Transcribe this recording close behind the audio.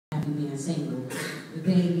happy being single. The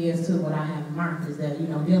thing is, too, what I have learned is that,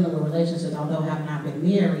 dealing with relationships, although I have not been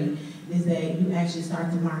married, is that you actually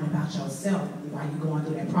start to learn about yourself while you're going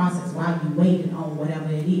through that process, while you're waiting on whatever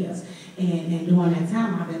it is. And during that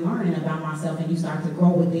time, I've been learning about myself, and you start to grow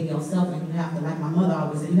within yourself, and you have to, like my mother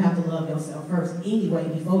always said, you have to love yourself first anyway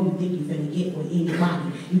before you think you're finna get with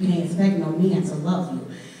anybody. You can't expect no man to love you.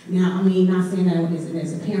 Now, not saying that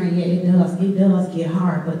as a parent yet, it does get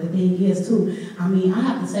hard, but the thing is, too, I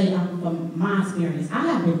have to say, from my experience, I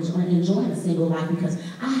have been enjoying a single life because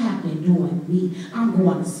I have been doing me. I'm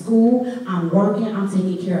going to school, I'm working, I'm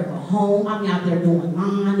taking care of a home, I'm out there doing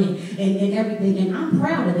lawn and everything, and I'm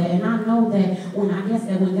proud of that, and I know that when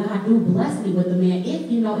God do bless me with a man,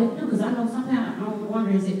 because I know sometimes I'm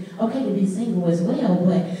wondering, is it okay to be single as well,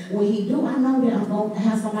 but when he do, I know that I'm going to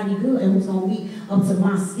have somebody good and who's going to be up to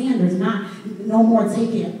my standards, no more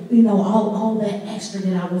taking, all that extra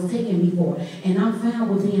that I was taking before. And I'm fine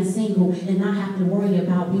with being single and not have to worry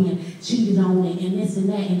about being cheated on and this and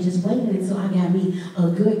that, and just waiting until I got me a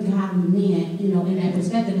good godly man, in that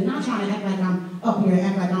perspective. And not trying to act like I'm up here,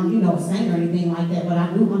 act like I'm, a saint or anything like that, but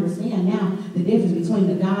I do understand now the difference between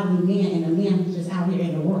the godly man and the man who's just out here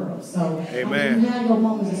in the world. So, Amen. You have your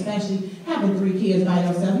moments, especially having 3 kids by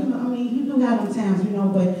yourself. You do have them times,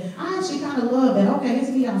 but I actually kind of love that. Okay, it's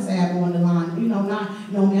me outside on the line. Man,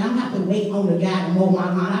 I don't have to wait on the guy to mow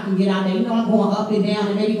my lawn. I can get out there. I'm going up and down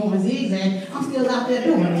and maybe going zigzag. I'm still out there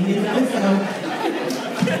doing it, so.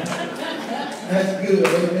 That's good,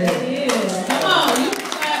 amen. Yeah. Come on, you can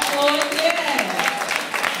clap for it, yeah.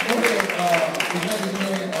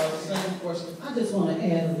 Same question. I just want to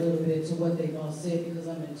add a little bit to what they've all said because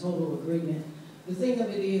I'm in total agreement. The thing of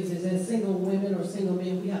it is as single women or single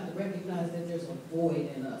men, we have to recognize that there's a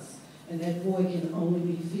void in us. And that void can only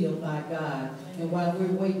be filled by God. And while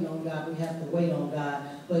we're waiting on God, we have to wait on God.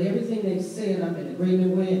 But everything they've said, I'm in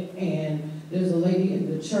agreement with. And there's a lady in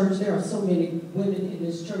the church. There are so many women in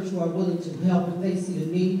this church who are willing to help if they see a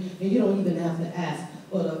need. And you don't even have to ask.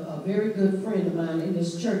 But a very good friend of mine in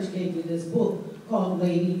this church gave me this book called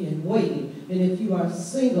Lady in Waiting. And if you are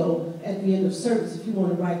single at the end of service, if you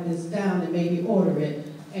want to write this down and maybe order it.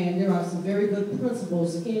 And there are some very good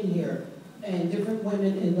principles in here and different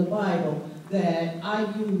women in the Bible that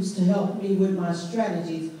I use to help me with my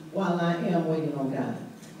strategies while I am waiting on God.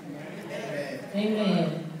 Amen.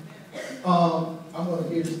 Amen. I'm going to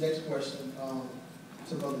give this next question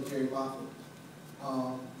to Brother Jerry Moffitt.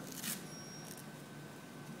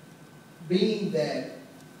 Being that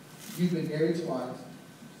you've been married twice,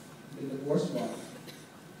 been divorced twice,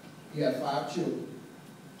 you have 5 children,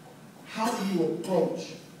 how do you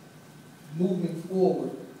approach moving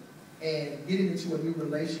forward and getting into a new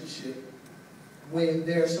relationship when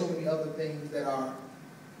there are so many other things that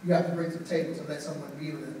you have to bring to the table to let someone be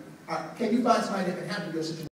able to, can you find somebody that can handle your situation?